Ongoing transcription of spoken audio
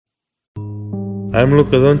I'm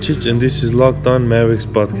Luka Doncic, and this is Locked On Mavericks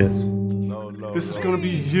podcast. This is gonna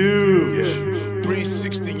be huge. Yeah.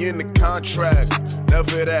 360 in the contract,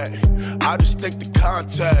 never that. I just take the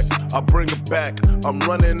contact, I bring it back. I'm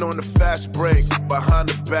running on the fast break, behind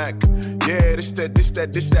the back. Yeah, this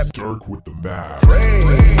that. Dirk with the Mavs.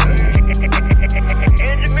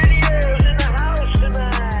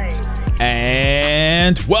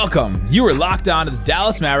 And welcome. You are locked on to the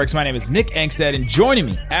Dallas Mavericks. My name is Nick Angstead, and joining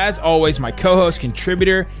me, as always, my co-host,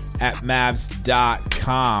 contributor at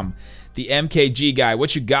Mavs.com, the MKG guy.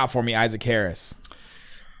 What you got for me, Isaac Harris?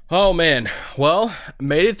 Oh, man. Well,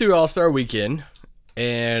 made it through All-Star Weekend,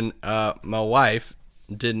 and my wife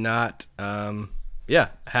did not,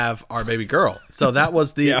 have our baby girl. So that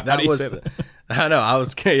was the, I know, I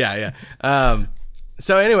was,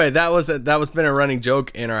 so anyway, that was been a running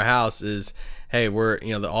joke in our house is, hey, we're,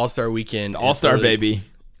 the All-Star Weekend. All-Star baby.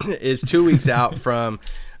 Is 2 weeks out from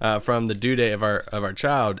the due date of our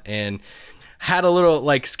child, and had a little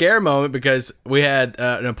scare moment because we had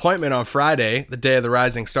an appointment on Friday, the day of the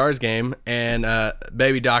Rising Stars game, and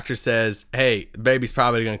baby doctor says, hey, baby's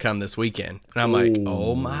probably going to come this weekend. And I'm like,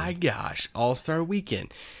 oh my gosh, All-Star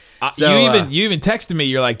Weekend. So, you even texted me.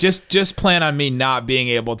 You're like, just plan on me not being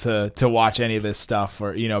able to watch any of this stuff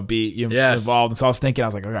or be involved. And so I was thinking, I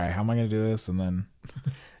was like, okay, how am I going to do this? And then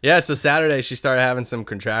so Saturday she started having some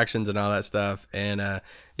contractions and all that stuff, and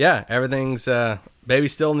everything's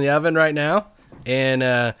baby's still in the oven right now,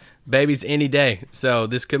 and baby's any day. So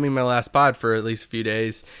this could be my last pod for at least a few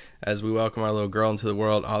days as we welcome our little girl into the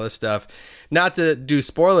world. All this stuff. Not to do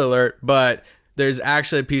spoiler alert, but there's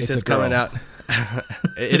actually a piece that's coming out.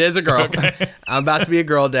 It is a girl. Okay. I'm about to be a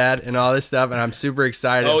girl dad and all this stuff, and I'm super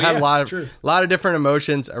excited. I've had a lot of different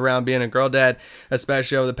emotions around being a girl dad,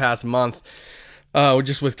 especially over the past month,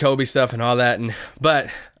 just with Kobe stuff and all that. But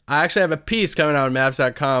I actually have a piece coming out on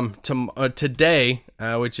Mavs.com today,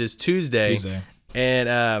 which is Tuesday. And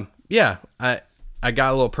I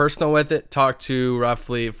got a little personal with it. Talked to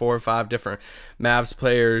roughly 4 or 5 different Mavs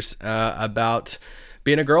players about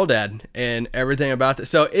being a girl dad and everything about this.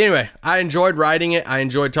 So anyway, I enjoyed writing it. I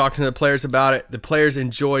enjoyed talking to the players about it. The players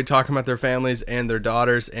enjoyed talking about their families and their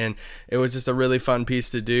daughters, and it was just a really fun piece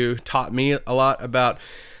to do. Taught me a lot about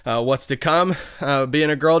what's to come, being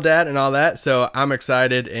a girl dad and all that. So I'm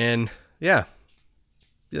excited, and there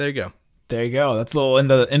you go. There you go. That's a little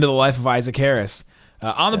into the life of Isaac Harris.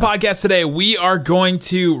 On the podcast today, we are going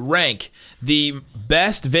to rank the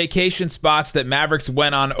best vacation spots that Mavericks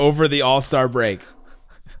went on over the All-Star break.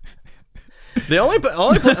 The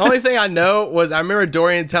only thing I know was I remember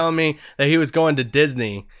Dorian telling me that he was going to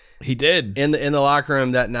Disney. He did in the locker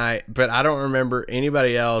room that night, but I don't remember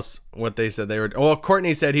anybody else what they said they were. Well,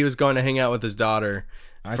 Courtney said he was going to hang out with his daughter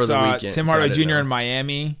for the weekend. Tim Hardaway Jr. in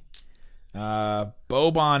Miami.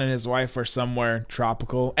 Boban and his wife are somewhere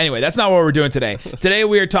tropical. Anyway, that's not what we're doing today. Today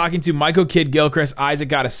we are talking to Michael Kidd-Gilchrist. Isaac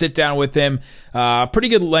got to sit down with him. Pretty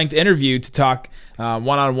good length interview to talk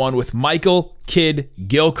one-on-one with Michael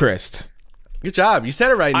Kidd-Gilchrist. Good job. You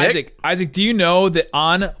said it right, Nick. Isaac, do you know that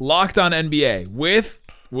on Locked On NBA with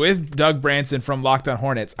Doug Branson from Locked On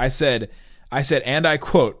Hornets, I said, and I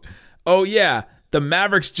quote, "Oh yeah, the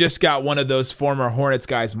Mavericks just got one of those former Hornets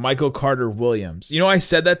guys, Michael Carter Williams." I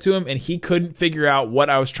said that to him, and he couldn't figure out what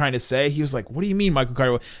I was trying to say. He was like, "What do you mean, Michael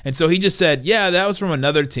Carter Williams?" And so he just said, "Yeah, that was from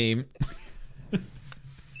another team."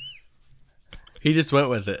 He just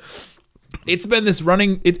went with it. It's been this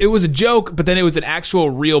running, it was a joke, but then it was an actual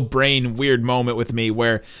real brain weird moment with me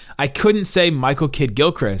where I couldn't say Michael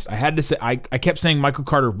Kidd-Gilchrist. I had to say, I kept saying Michael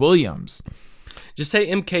Carter Williams. Just say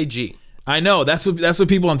MKG. I know, that's what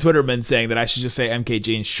people on Twitter have been saying, that I should just say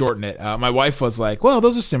MKG and shorten it. My wife was like, well,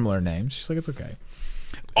 those are similar names. She's like, it's okay.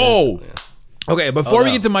 Okay, before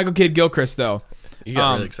we get to Michael Kidd-Gilchrist, though. You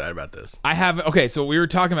got really excited about this. So we were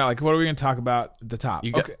talking about, what are we going to talk about at the top?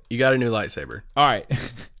 You got a new lightsaber. All right.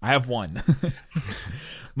 I have one.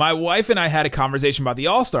 My wife and I had a conversation about the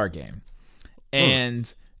All-Star game,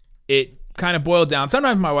 and it kind of boiled down.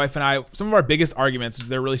 Sometimes my wife and I, some of our biggest arguments, which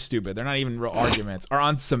they're really stupid, they're not even real arguments, are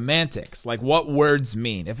on semantics, like what words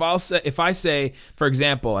mean. If I say, for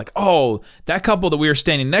example, that couple that we were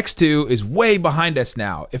standing next to is way behind us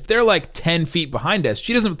now. If they're 10 feet behind us,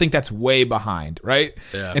 she doesn't think that's way behind, right?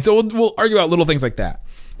 Yeah. And so we'll argue about little things like that.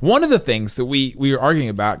 One of the things that we were arguing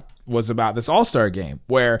about was about this All-Star game,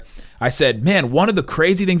 where I said, man, one of the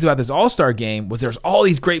crazy things about this All-Star game was there's all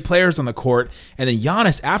these great players on the court, and then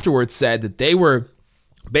Giannis afterwards said that they were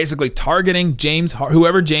basically targeting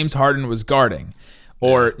whoever James Harden was guarding,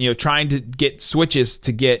 or trying to get switches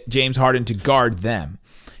to get James Harden to guard them.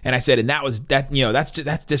 And I said, and that's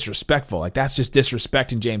disrespectful. That's just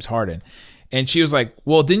disrespecting James Harden. And she was like,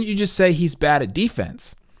 well, didn't you just say he's bad at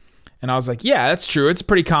defense? And I was like, yeah, that's true. It's a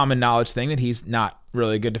pretty common knowledge thing that he's not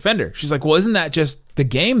really a good defender. She's like, well, isn't that just the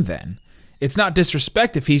game then? It's not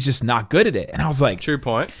disrespect if he's just not good at it. And I was like, True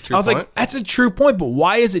point. like, that's a true point, but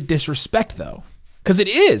why is it disrespect though? Because it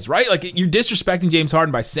is, right? Like, you're disrespecting James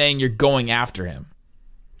Harden by saying you're going after him.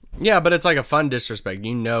 Yeah, but it's like a fun disrespect.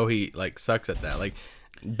 You know he like sucks at that. Like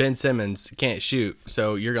Ben Simmons can't shoot,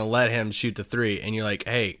 so you're gonna let him shoot the three, and you're like,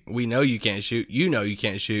 hey, we know you can't shoot. You know you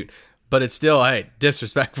can't shoot. But it's still, hey,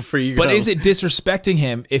 disrespectful for you. But is it disrespecting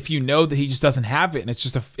him if you know that he just doesn't have it, and it's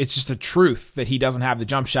just a truth that he doesn't have the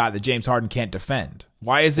jump shot that James Harden can't defend?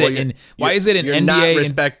 Why is it in NBA not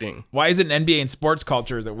respecting? Why is it in NBA and sports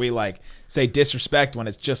culture that we like say disrespect when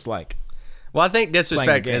it's just like? Well, I think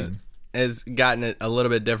disrespect has gotten a little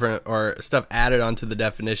bit different, or stuff added onto the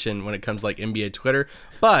definition when it comes to like NBA Twitter.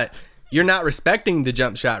 But you're not respecting the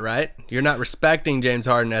jump shot, right? You're not respecting James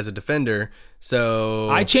Harden as a defender.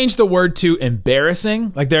 So I changed the word to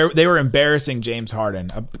embarrassing. Like they were embarrassing James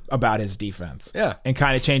Harden about his defense. Yeah. And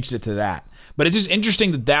kind of changed it to that. But it's just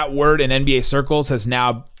interesting that word in NBA circles has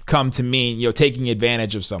now come to mean, taking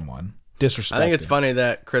advantage of someone. Disrespecting. I think it's funny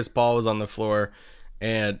that Chris Paul was on the floor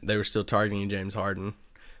and they were still targeting James Harden.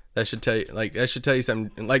 That should tell you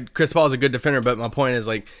something. Like, Chris Paul's a good defender, but my point is,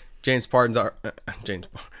 like, James Harden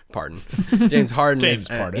is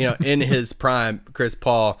in his prime. Chris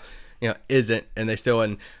Paul isn't, and they still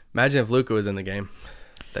wouldn't. Imagine if Luka was in the game.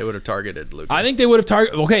 They would have targeted Luka. I think they would have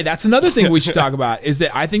targeted. Okay, that's another thing we should talk about, is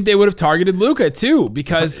that I think they would have targeted Luka too,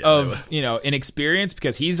 because of inexperience,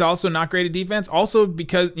 because he's also not great at defense, also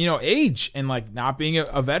because age and like not being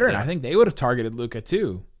a veteran. I think they would have targeted Luka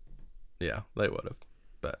too. Yeah, they would have,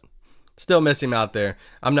 but still miss him out there.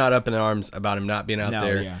 I'm not up in arms about him not being out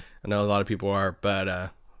there. Yeah. I know a lot of people are,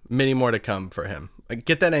 but many more to come for him.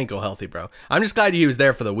 Get that ankle healthy, bro. I'm just glad he was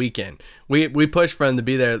there for the weekend. We pushed for him to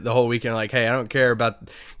be there the whole weekend. Like, hey, I don't care about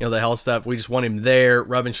the health stuff. We just want him there,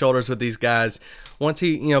 rubbing shoulders with these guys. Once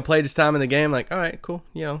he played his time in the game, like, all right, cool.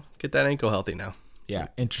 Get that ankle healthy now. Yeah,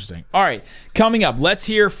 interesting. All right, coming up, let's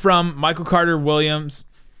hear from Michael Carter Williams.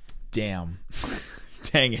 Damn,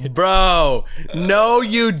 dang it, bro. No,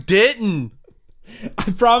 you didn't.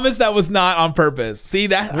 I promise that was not on purpose. See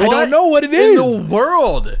that? What? I don't know what it is in the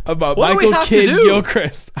world about what Michael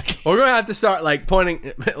Kidd-Gilchrist. We're gonna have to start like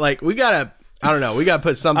pointing. Like we gotta. I don't know. We gotta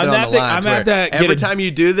put something on the line. Every time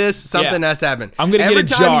you do this, something has to happen. I'm gonna every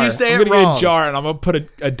get a time jar. You say I'm it gonna wrong, get a jar, and I'm gonna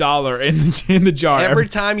put $1 in the jar. Every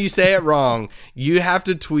time you say it wrong, you have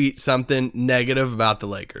to tweet something negative about the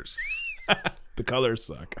Lakers. The colors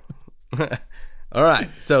suck. All right.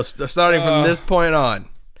 So starting from this point on,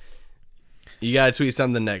 you got to tweet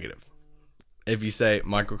something negative. If you say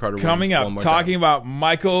Michael Carter Williams coming up, one more talking time. about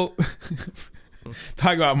Michael,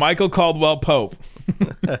 talking about Michael Caldwell Pope,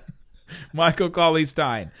 Michael Cauley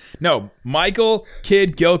Stein. No, Michael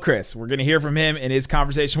Kidd-Gilchrist. We're gonna hear from him in his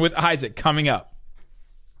conversation with Isaac coming up.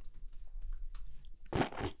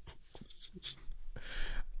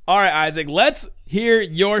 All right, Isaac. Let's hear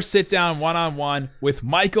your sit down one-on-one with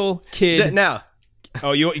Michael Kidd. Now.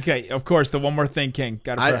 Oh, okay. Of course, the one more thing, King.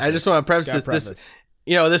 I just want to preface this.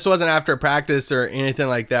 This wasn't after practice or anything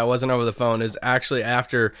like that. It wasn't over the phone. It was actually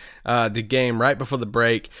after the game, right before the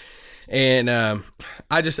break. And I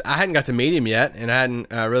hadn't got to meet him yet, and I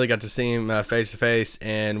hadn't really got to see him face to face.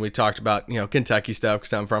 And we talked about Kentucky stuff,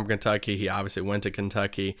 because I'm from Kentucky. He obviously went to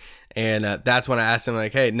Kentucky, and that's when I asked him,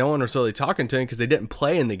 like, hey, no one was really talking to him because they didn't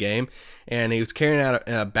play in the game, and he was carrying out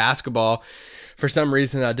a basketball for some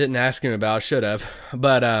reason I didn't ask him about. Should have,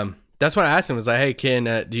 but that's when I asked him. I was like, hey, Ken,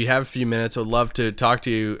 do you have a few minutes? I'd love to talk to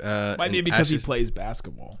you. Might be because he plays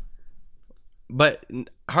basketball. But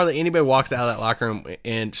hardly anybody walks out of that locker room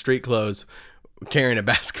in street clothes carrying a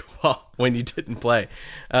basketball when you didn't play.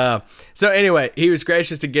 So anyway, he was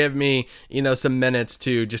gracious to give me, some minutes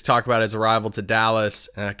to just talk about his arrival to Dallas,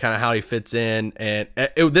 kind of how he fits in. And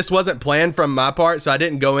this wasn't planned from my part, so I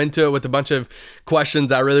didn't go into it with a bunch of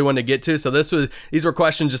questions I really wanted to get to. So these were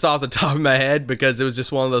questions just off the top of my head, because it was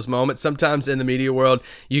just one of those moments. Sometimes in the media world,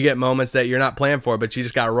 you get moments that you're not planned for, but you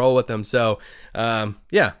just got to roll with them. So,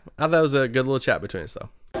 yeah, I thought it was a good little chat between us, though.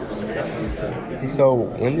 So,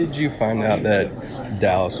 when did you find out that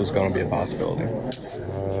Dallas was going to be a possibility?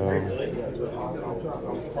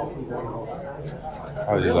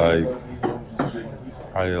 Probably like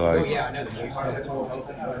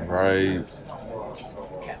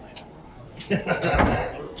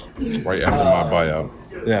right after my buyout.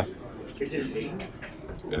 Yeah.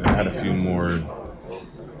 And I had a few more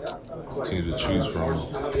teams to choose from.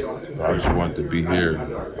 But I just wanted to be here.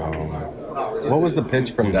 What was the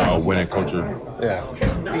pitch from Dallas? Winning culture. Yeah.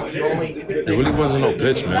 It really wasn't no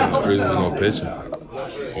pitch, man. It really wasn't no pitch.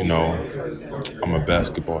 You know, I'm a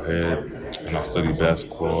basketball head, and I study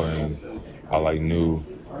basketball, and I knew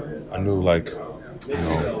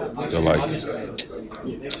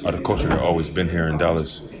the culture that always been here in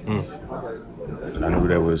Dallas. And I knew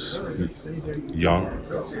that was young,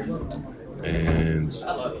 and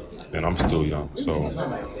I'm still young, so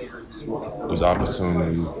it was an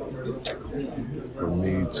opportunity for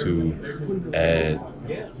me to add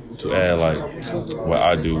like what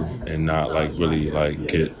I do and not like really like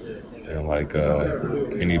get in like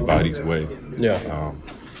anybody's way. Yeah.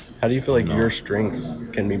 How do you feel like your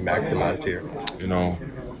strengths can be maximized here?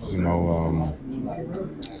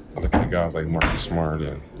 I look at guys like Marcus Smart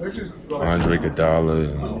and Andre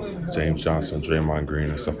Iguodala and James Johnson, Draymond Green,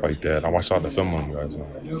 and stuff like that. I watch all the film on them guys,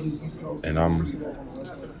 and I'm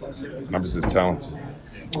just as talented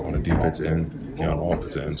on the defensive end and on the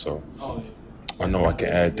offensive end. So I know I can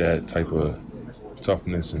add that type of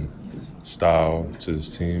toughness and style to this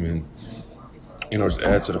team, and just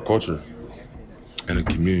add to the culture and the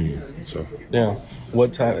community. So yeah,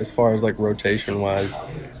 what time as far as like rotation wise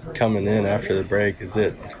coming in after the break is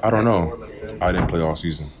it? I don't know. I didn't play all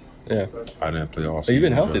season. Yeah, I didn't play all but season. you've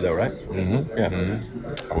been healthy though, right? Mm-hmm. Yeah.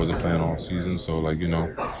 Mm-hmm. I wasn't playing all season, so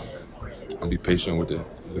I'll be patient with the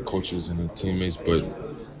coaches and the teammates, but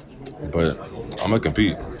I'm gonna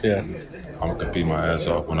compete. Yeah. I'm gonna compete my ass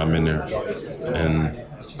off when I'm in there, and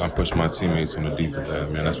I push my teammates on the defense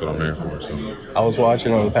end, man. That's what I'm here for. So I was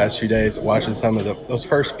watching over the past few days, watching some of those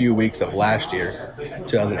first few weeks of last year,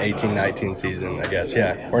 2018-19 season, I guess,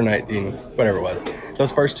 yeah, or 19, whatever it was.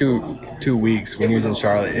 Those first two weeks when he was in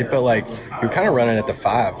Charlotte, it felt like you were kind of running at the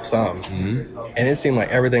 5 and it seemed like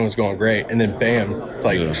everything was going great, and then bam, it's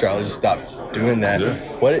like Charlotte just stopped doing that. Yeah.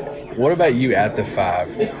 What about you at the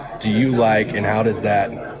 5? Do you like, and how do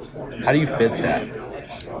you fit that?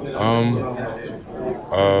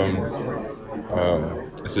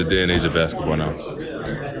 It's a day and age of basketball now.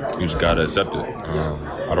 You just gotta accept it.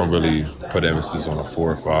 I don't really put emphasis on a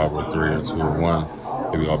 4 or 5 or 3 or 2 or 1.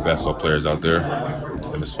 Maybe all basketball players out there,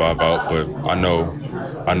 and it's 5 out. But I know,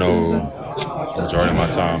 majority of my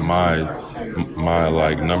time, my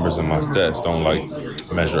like numbers and my stats don't like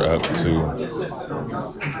measure up to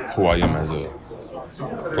who I am as a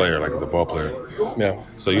player, like as a ball player. Yeah.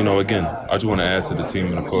 So again, I just want to add to the team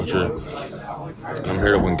and the culture. And I'm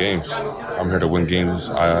here to win games. How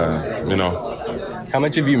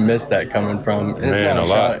much have you missed that coming from? And it's Man, not a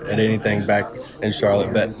shot lot. at anything back in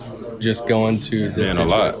Charlotte, but just going to this. Man, a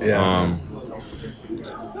lot. Yeah.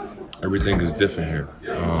 Everything is different here,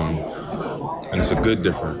 and it's a good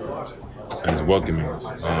different, and it's welcoming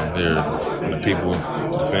here. And the people,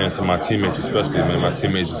 the fans, and my teammates especially. Man, my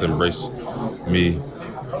teammates just embrace me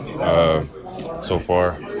so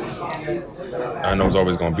far. I know it's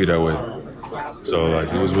always gonna be that way. So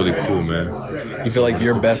it was really cool, man. You feel like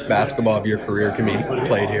your best basketball of your career can be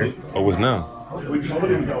played here? Oh, it's now.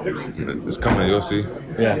 It's coming, you'll see.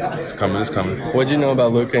 Yeah. It's coming. What'd you know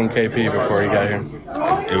about Luka and KP before you got here?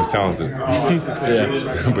 It was talented.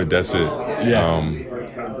 Yeah. But that's it. Yeah.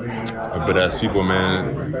 But as people,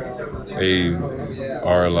 man, they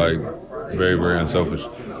are very, very unselfish.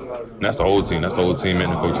 And that's the whole team. That's the whole team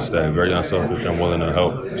and the coaching staff. Very unselfish and willing to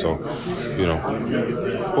help. So,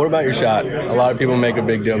 What about your shot? A lot of people make a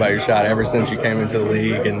big deal about your shot ever since you came into the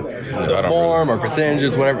league and the form or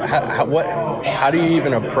percentages, whatever. How do you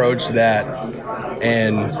even approach that?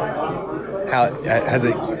 And how has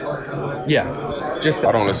it? Yeah, just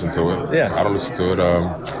I don't listen to it. Yeah, I don't listen to it.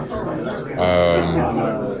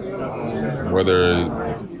 Whether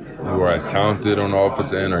you are as talented on the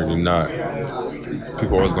offensive end or you're not,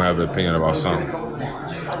 people always gonna have an opinion about something.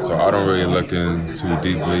 So I don't really look in too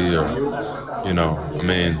deeply, or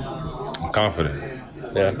I'm confident.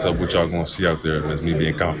 Yeah. So what y'all gonna see out there is me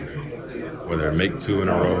being confident. Whether I make 2 in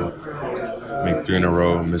a row, make 3 in a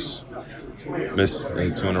row, miss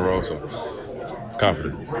 2 in a row. So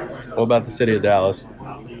confident. What about the city of Dallas?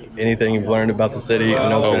 Anything you've learned about the city? I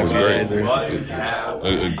know it's been a it was few great.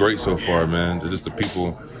 days. Great so far, man. Just the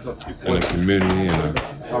people in the community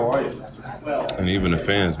and even the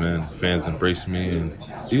fans, man. The fans embrace me, and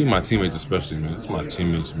even my teammates especially, man. It's my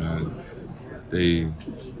teammates, man. They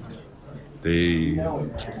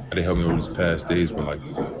helped me over these past days with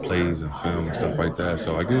plays and film and stuff like that.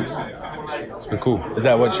 So it's been cool. Is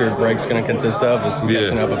that what your break's going to consist of? Is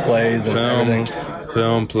catching up with plays and everything?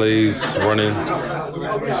 Film, plays, running.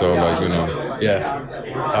 So Yeah.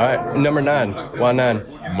 All right. Number 9. Why 9?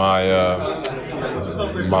 My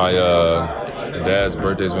dad's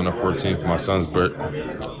birthday's on the 14th. My son's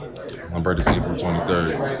my birthday's April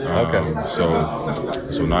 23rd.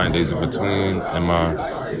 So 9 days in between, and my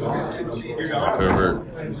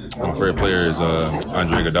favorite player is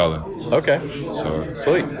Andre Iguodala. Okay. So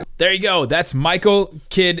Sweet. There you go. That's Michael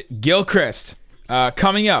Kidd Gilchrist.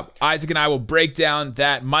 Coming up, Isaac and I will break down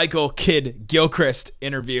that Michael Kidd Gilchrist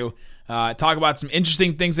interview. Talk about some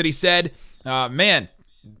interesting things that he said.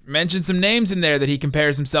 Mentioned some names in there that he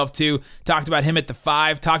compares himself to. Talked about him at the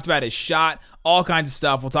 5. Talked about his shot. All kinds of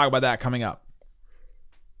stuff. We'll talk about that coming up.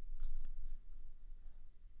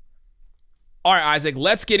 All right, Isaac,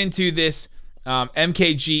 let's get into this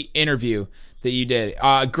MKG interview that you did.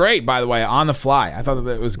 Great, by the way, on the fly. I thought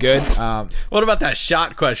that it was good. What about that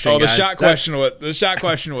shot question? The guys? shot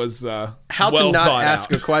question was how well to not thought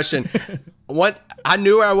ask out. a question. What I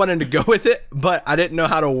knew where I wanted to go with it, but I didn't know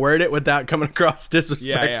how to word it without coming across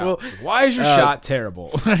disrespectful. Yeah. Why is your shot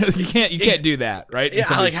terrible? you can't do that, right? Yeah,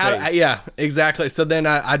 like how? Exactly. So then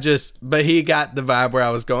but he got the vibe where I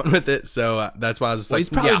was going with it, so that's why I was just Well, like, he's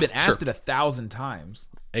probably been sure. asked it 1,000 times.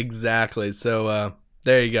 Exactly. So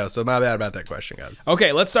there you go. So my bad about that question, guys.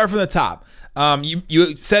 Okay, let's start from the top.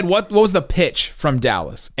 You said what was the pitch from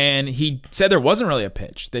Dallas? And he said there wasn't really a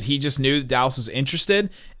pitch, that he just knew that Dallas was interested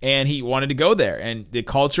and he wanted to go there. And the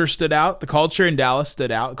culture stood out. The culture in Dallas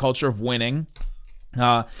stood out, the culture of winning.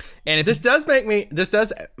 And This does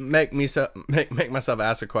make myself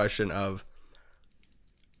ask a question of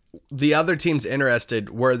the other teams interested,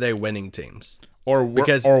 were they winning teams? or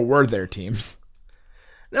were their teams?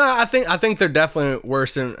 No, I think there definitely were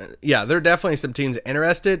some. Yeah, there are definitely some teams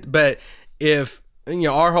interested. But if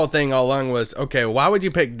our whole thing all along was, okay, why would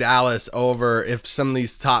you pick Dallas over if some of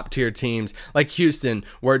these top tier teams like Houston,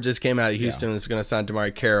 word just came out that Houston is going to sign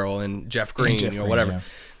DeMar Carroll and Jeff Green, whatever.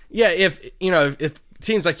 Yeah, if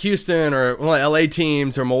teams like Houston or LA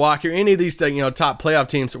teams or Milwaukee or any of these top playoff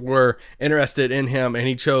teams were interested in him, and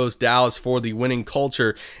he chose Dallas for the winning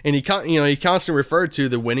culture, and he constantly referred to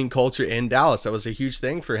the winning culture in Dallas. That was a huge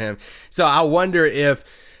thing for him. So I wonder if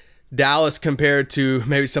Dallas, compared to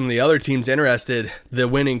maybe some of the other teams interested, the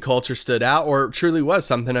winning culture stood out, or it truly was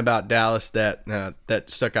something about Dallas that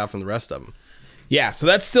stuck out from the rest of them. Yeah, so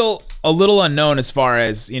that's still a little unknown as far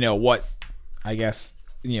as what I guess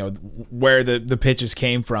where the pitches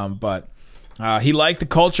came from, but he liked the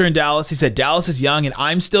culture in Dallas. He said Dallas is young and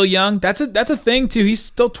I'm still young. That's a thing too. He's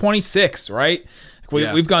still 26, right?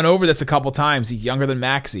 We've gone over this a couple times. He's younger than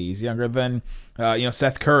Maxey. He's younger than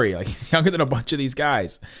Seth Curry. Like, he's younger than a bunch of these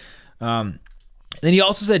guys. Then he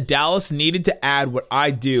also said Dallas needed to add what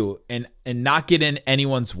I do and not get in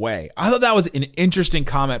anyone's way. I thought that was an interesting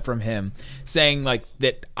comment from him, saying like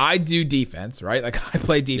that I do defense, right? Like, I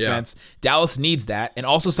play defense. Yeah. Dallas needs that, and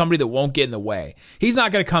also somebody that won't get in the way. He's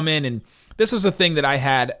not going to come in, and this was a thing that I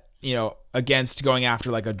had, against going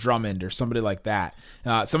after like a Drummond or somebody like that.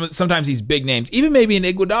 Sometimes these big names, even maybe an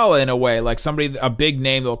Iguodala in a way, like a big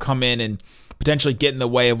name that will come in and potentially get in the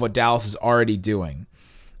way of what Dallas is already doing.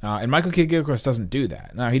 And Michael Kidd Gilchrist doesn't do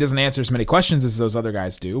that. Now, he doesn't answer as many questions as those other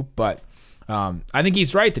guys do, but I think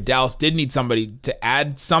he's right that Dallas did need somebody to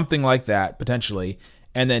add something like that, potentially,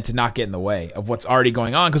 and then to not get in the way of what's already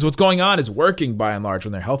going on, because what's going on is working by and large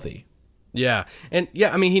when they're healthy. Yeah. And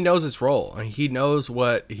I mean, he knows his role. I mean, he knows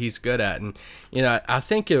what he's good at. And, I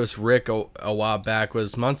think it was Rick a while back,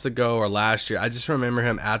 was months ago or last year. I just remember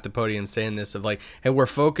him at the podium saying this of like, hey, we're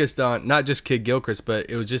focused on not just Kidd Gilchrist, but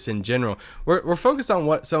it was just in general. We're focused on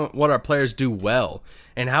what our players do well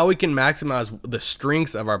and how we can maximize the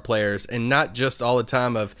strengths of our players, and not just all the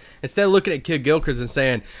time of, instead of looking at Kidd Gilchrist and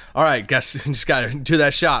saying, all right, guys, just got to do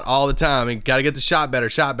that shot all the time and got to get the shot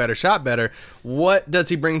better. What does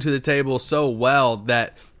he bring to the table so well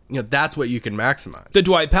that that's what you can maximize? The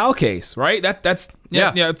Dwight Powell case, right? That's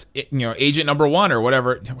it's agent number one or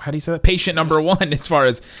whatever. How do you say that? Patient number one, as far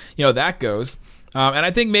as that goes. And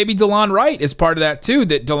I think maybe DeLon Wright is part of that too.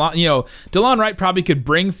 That DeLon Wright probably could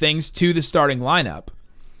bring things to the starting lineup,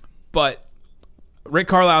 but Rick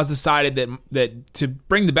Carlisle has decided that to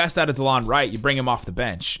bring the best out of DeLon Wright, you bring him off the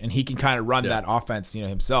bench, and he can kind of run that offense,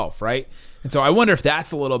 himself, right? And so I wonder if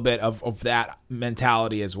that's a little bit of that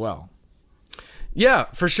mentality as well. Yeah,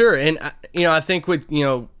 for sure. And I think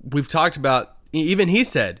we've talked about, even he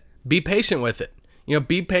said, be patient with it.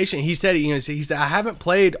 Be patient. He said, he said, I haven't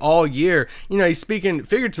played all year. He's speaking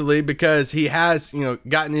figuratively because he has,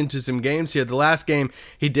 gotten into some games here. The last game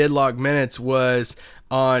he did log minutes was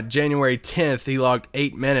on January 10th. He logged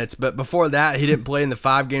 8 minutes. But before that, he didn't play in the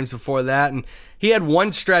 5 games before that. And he had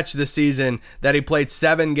one stretch this season that he played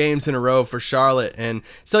 7 games in a row for Charlotte. And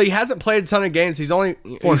so he hasn't played a ton of games. He's only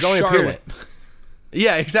appeared.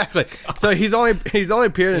 Yeah, exactly. So he's only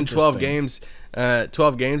appeared in 12 games.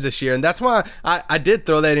 12 games this year, and that's why I did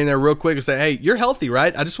throw that in there real quick and say, hey, you're healthy,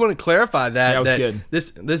 right? I just want to clarify that. That was that good.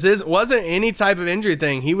 This wasn't any type of injury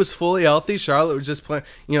thing. He was fully healthy. Charlotte was just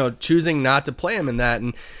choosing not to play him in that.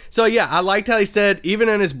 And so yeah, I liked how he said even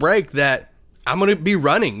in his break that I'm going to be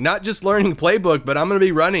running, not just learning playbook, but I'm going to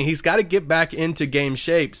be running. He's got to get back into game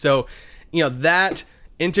shape. So that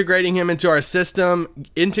integrating him into our system,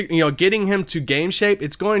 getting him to game shape,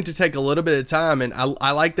 it's going to take a little bit of time. And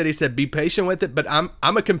I like that he said be patient with it, but I'm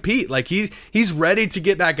a compete. Like he's ready to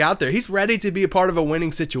get back out there. He's ready to be a part of a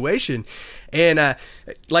winning situation. And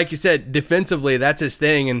like you said, defensively, that's his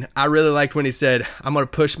thing. And I really liked when he said, I'm going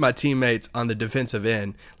to push my teammates on the defensive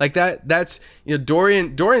end. Like that's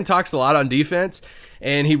Dorian talks a lot on defense,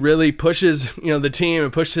 and he really pushes the team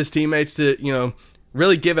and pushes his teammates to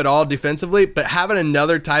really give it all defensively, but having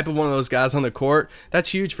another type of one of those guys on the court, that's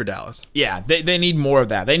huge for Dallas. Yeah, they need more of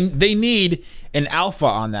that. They need an alpha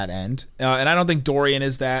on that end, and I don't think Dorian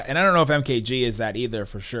is that, and I don't know if MKG is that either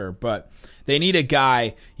for sure, but they need a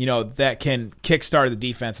guy, that can kickstart the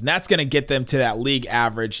defense, and that's going to get them to that league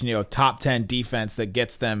average, top 10 defense that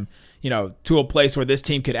gets them, to a place where this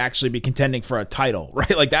team could actually be contending for a title,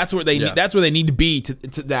 right? Like that's where they need, that's where they need to be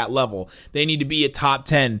to that level. They need to be a top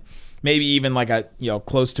 10. Maybe even like a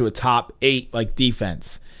close to a top 8 like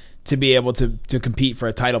defense to be able to compete for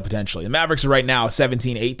a title potentially. The Mavericks are right now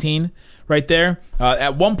 17-18 right there.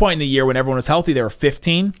 At one point in the year when everyone was healthy, they were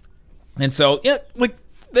 15, and so like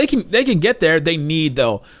they can get there. They need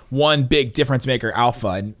though one big difference maker alpha,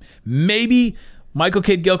 and maybe Michael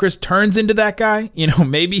Kidd-Gilchrist turns into that guy.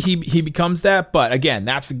 Maybe he becomes that. But again,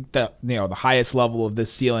 that's the highest level of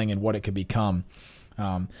this ceiling and what it could become.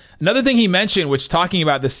 Another thing he mentioned, which talking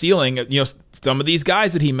about the ceiling, some of these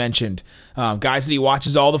guys that he mentioned, guys that he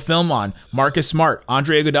watches all the film on, Marcus Smart,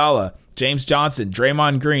 Andre Iguodala, James Johnson,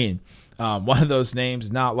 Draymond Green. One of those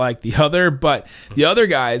names not like the other, but the other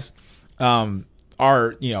guys are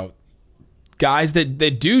guys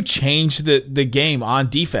that do change the game on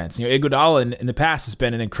defense. Iguodala in the past has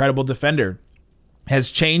been an incredible defender. Has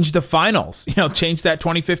changed the finals, changed that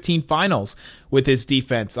 2015 finals with his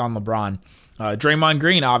defense on LeBron. Draymond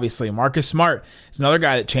Green, obviously. Marcus Smart is another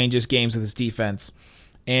guy that changes games with his defense.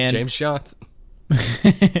 And James Johnson.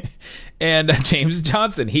 And James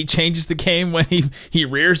Johnson, he changes the game when he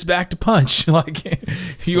rears back to punch. Like,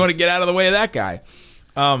 if you want to get out of the way of that guy.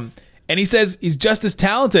 And he says he's just as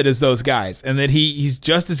talented as those guys, and that he's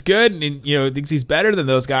just as good, and thinks he's better than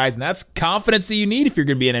those guys, and that's confidence that you need if you're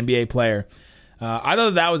going to be an NBA player. I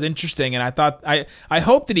thought that was interesting, and I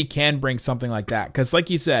hope that he can bring something like that, because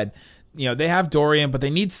like you said, they have Dorian, but they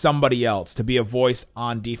need somebody else to be a voice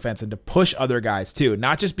on defense and to push other guys too,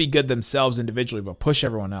 not just be good themselves individually, but push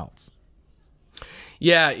everyone else.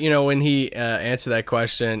 Yeah, when he answered that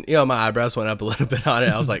question, my eyebrows went up a little bit on it.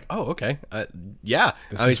 I was like, oh, okay. Yeah.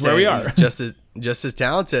 This is where we are. just as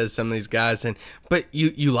talented as some of these guys, but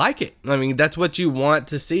you like it. I mean, that's what you want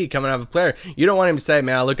to see coming out of a player. You don't want him to say,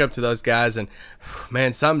 man, I look up to those guys, and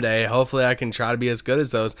man, someday hopefully I can try to be as good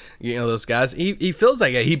as those those guys. He feels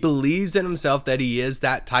like it. He believes in himself that he is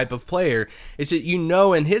that type of player. It's that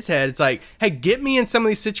in his head, it's like, hey, get me in some of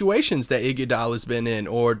these situations that Iguodala's been in,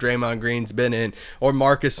 or Draymond Green's been in, or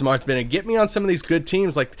Marcus Smart's been in. Get me on some of these good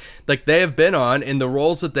teams like they have been on, in the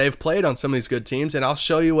roles that they've played on some of these good teams, and I'll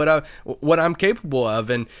show you what I'm capable of.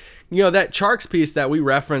 And that Charks piece that we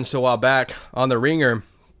referenced a while back on the Ringer,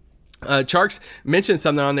 Charks mentioned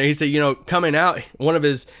something on there. He said, coming out, one of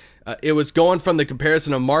his it was going from the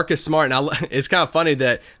comparison of Marcus Smart, and it's kind of funny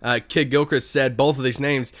that Kidd-Gilchrist said both of these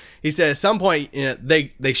names. He said at some point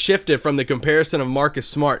they shifted from the comparison of Marcus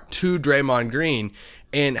Smart to Draymond Green,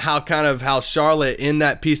 and how Charlotte, in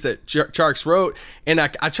that piece that Charks wrote, and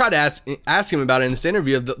I tried to ask him about it in this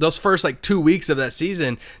interview, of those first 2 weeks of that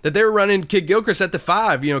season, that they were running Kidd-Gilchrist at the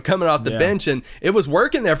 5, coming off the bench, and it was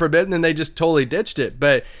working there for a bit, and then they just totally ditched it.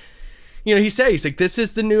 But he's like, this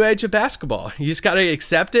is the new age of basketball. You just got to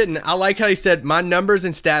accept it. And I like how he said, my numbers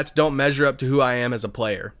and stats don't measure up to who I am as a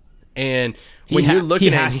player. And when you're looking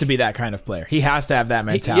he has to be that kind of player. He has to have that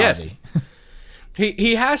mentality. Yes.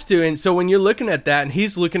 He has to. And so when you're looking at that, and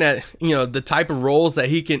he's looking at, the type of roles that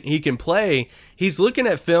he can play, he's looking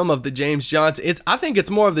at film of the James Johnson. I think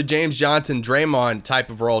it's more of the James Johnson, Draymond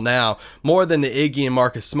type of role now, more than the Iggy and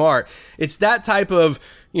Marcus Smart. It's that type of,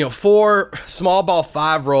 4 small ball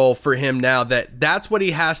 5 role for him now. That's what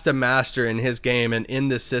he has to master in his game and in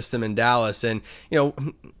this system in Dallas. And,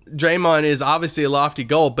 Draymond is obviously a lofty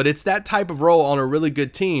goal, but it's that type of role on a really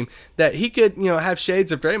good team that he could, have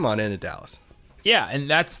shades of Draymond in Dallas. Yeah, and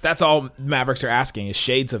that's all Mavericks are asking is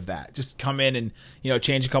shades of that. Just come in and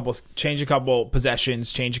change a couple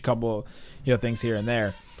possessions, change a couple things here and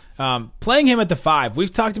there. Playing him at the 5,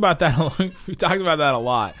 we've talked about that. We've talked about that a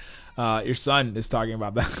lot. Your son is talking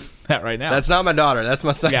about that right now. That's not my daughter. That's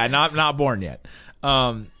my son. Yeah, not born yet.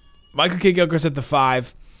 Michael Kidd-Gilchrist at the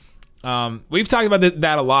 5. We've talked about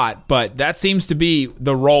that a lot, but that seems to be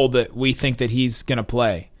the role that we think that he's going to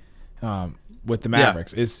play with the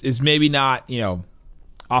Mavericks. Is maybe not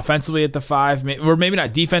offensively at the 5, or maybe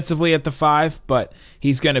not defensively at the 5, but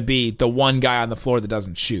he's going to be the one guy on the floor that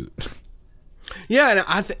doesn't shoot. Yeah,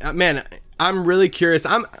 and I'm really curious.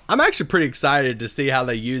 I'm actually pretty excited to see how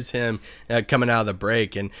they use him coming out of the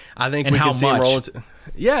break, and I think we can see him roll into.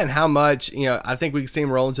 Yeah, and how much I think we can see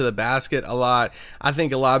him roll into the basket a lot. I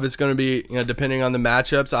think a lot of it's going to be depending on the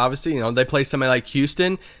matchups. Obviously, they play somebody like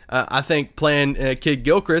Houston. I think playing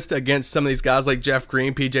Kidd-Gilchrist against some of these guys like Jeff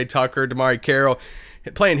Green, PJ Tucker, DeMarre Carroll.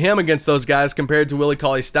 Playing him against those guys compared to Willie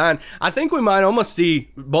Cauley-Stein, I think we might almost see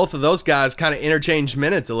both of those guys kind of interchange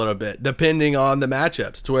minutes a little bit, depending on the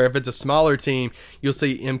matchups, to where if it's a smaller team, you'll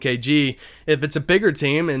see MKG. If it's a bigger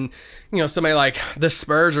team and, somebody like the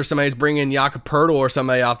Spurs or somebody's bringing Jakob Poeltl or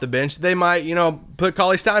somebody off the bench, they might, put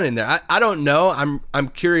Cauley-Stein in there. I don't know. I'm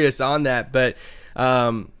curious on that, but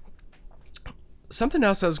something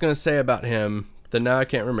else I was going to say about him that now I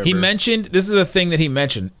can't remember. He mentioned, this is a thing that he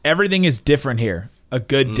mentioned, everything is different here. A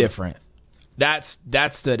good different. That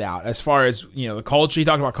stood out as far as the culture. He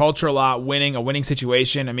talked about culture a lot, a winning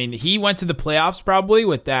situation. I mean, he went to the playoffs probably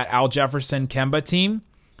with that Al Jefferson Kemba team.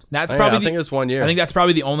 That's probably I think it was 1 year. I think that's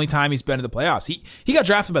probably the only time he's been to the playoffs. He got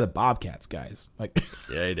drafted by the Bobcats, guys. Yeah,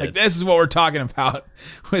 he did. This is what we're talking about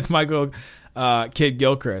with Michael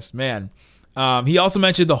Kidd-Gilchrist, man. He also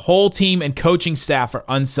mentioned the whole team and coaching staff are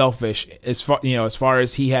unselfish as far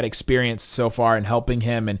as he had experienced so far in helping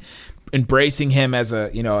him and embracing him as a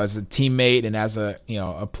teammate and as a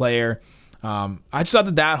player. I just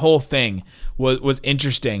thought that whole thing was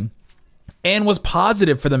interesting and was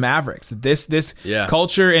positive for the Mavericks. This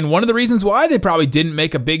culture, and one of the reasons why they probably didn't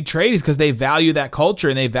make a big trade is because they value that culture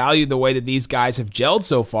and they value the way that these guys have gelled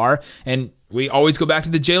so far. And we always go back to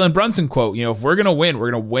the Jalen Brunson quote. If we're gonna win,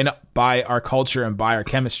 we're gonna win by our culture and by our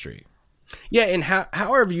chemistry. Yeah, and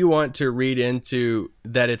however you want to read into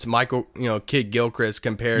that, it's Michael, Kidd-Gilchrist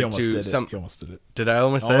compared to some. You almost did it. Did I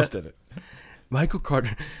almost say almost did it? Michael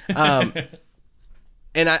Carter.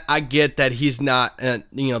 And I get that he's not,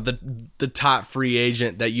 the top free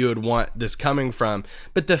agent that you would want this coming from.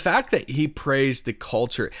 But the fact that he praised the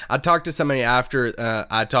culture, I talked to somebody after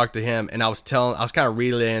I talked to him, and I was kind of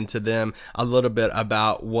relaying to them a little bit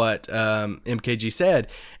about what MKG said.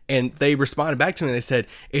 And they responded back to me and they said,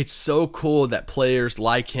 it's so cool that players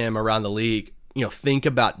like him around the league, think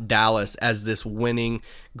about Dallas as this winning,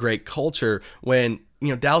 great culture when,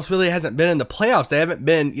 Dallas really hasn't been in the playoffs. They haven't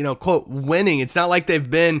been, quote, winning. It's not like they've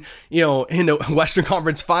been, in the Western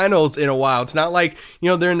Conference Finals in a while. It's not like,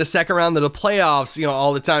 they're in the second round of the playoffs,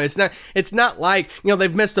 all the time. It's not like,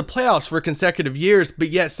 they've missed the playoffs for consecutive years, but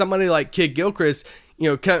yet somebody like Kidd-Gilchrist,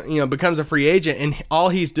 becomes a free agent, and all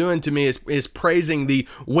he's doing to me is praising the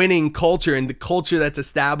winning culture and the culture that's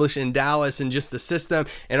established in Dallas and just the system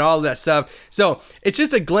and all of that stuff. So it's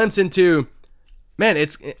just a glimpse into, man,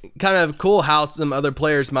 it's kind of cool how some other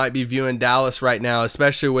players might be viewing Dallas right now,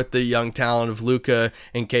 especially with the young talent of Luka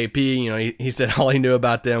and KP. He said all he knew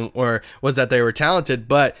about them was that they were talented,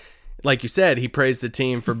 but like you said, he praised the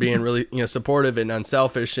team for being really supportive and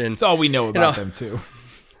unselfish. And that's all we know about them too.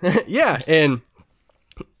 Yeah, and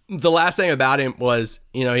the last thing about him was,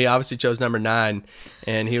 he obviously chose number 9,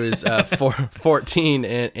 and he was 14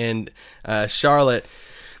 in Charlotte.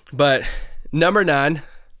 But number 9,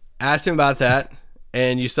 asked him about that,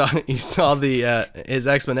 and you saw the his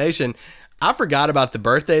explanation. I forgot about the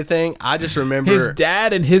birthday thing. I just remember his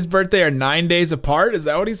dad and his birthday are 9 days apart. Is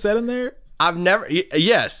that what he said in there?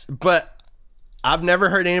 Yes, but I've never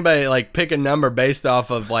heard anybody pick a number based off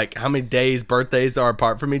of how many days birthdays are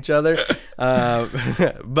apart from each other.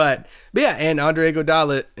 But yeah, and Andre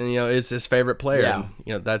Iguodala, is his favorite player.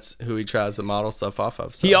 Yeah. And, that's who he tries to model stuff off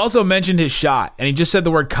of. So. He also mentioned his shot, and he just said the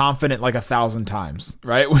word confident 1,000 times,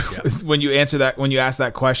 right? Yeah. when you ask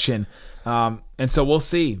that question. And so we'll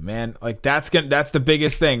see, man. That's the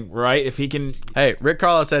biggest thing, right? If he can. Hey, Rick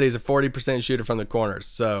Carlisle said he's a 40% shooter from the corners,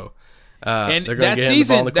 so. And that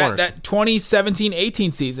season, that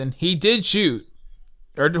 2017-18 season, he did shoot,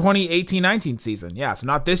 or 2018-19 season, yeah, so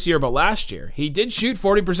not this year, but last year, he did shoot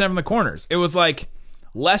 40% from the corners. It was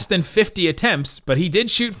less than 50 attempts, but he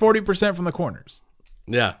did shoot 40% from the corners.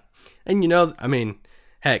 Yeah, and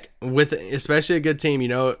heck, with especially a good team,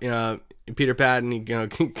 Peter Patton,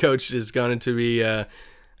 coach is going to be.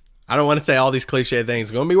 I don't want to say all these cliche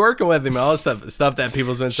things. Going to be working with him, all the stuff that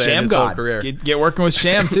people's been saying Sham his God. whole career. Get working with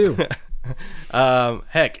Sham too.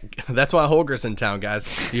 Heck, that's why Holger's in town,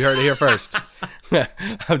 guys. You heard it here first.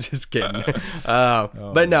 I'm just kidding.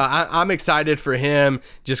 But no, I'm excited for him.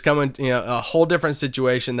 Just coming, a whole different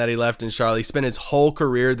situation that he left in Charlotte. He spent his whole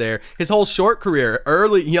career there, his whole short career,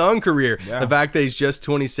 young career. Yeah. The fact that he's just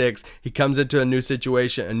 26, he comes into a new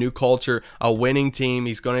situation, a new culture, a winning team.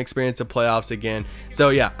 He's going to experience the playoffs again. So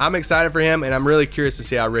yeah, I'm excited for him, and I'm really curious to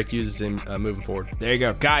see how Rick uses him moving forward. There you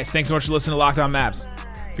go. Guys, thanks so much for listening to Locked On Mavs.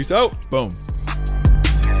 Peace out. Boom.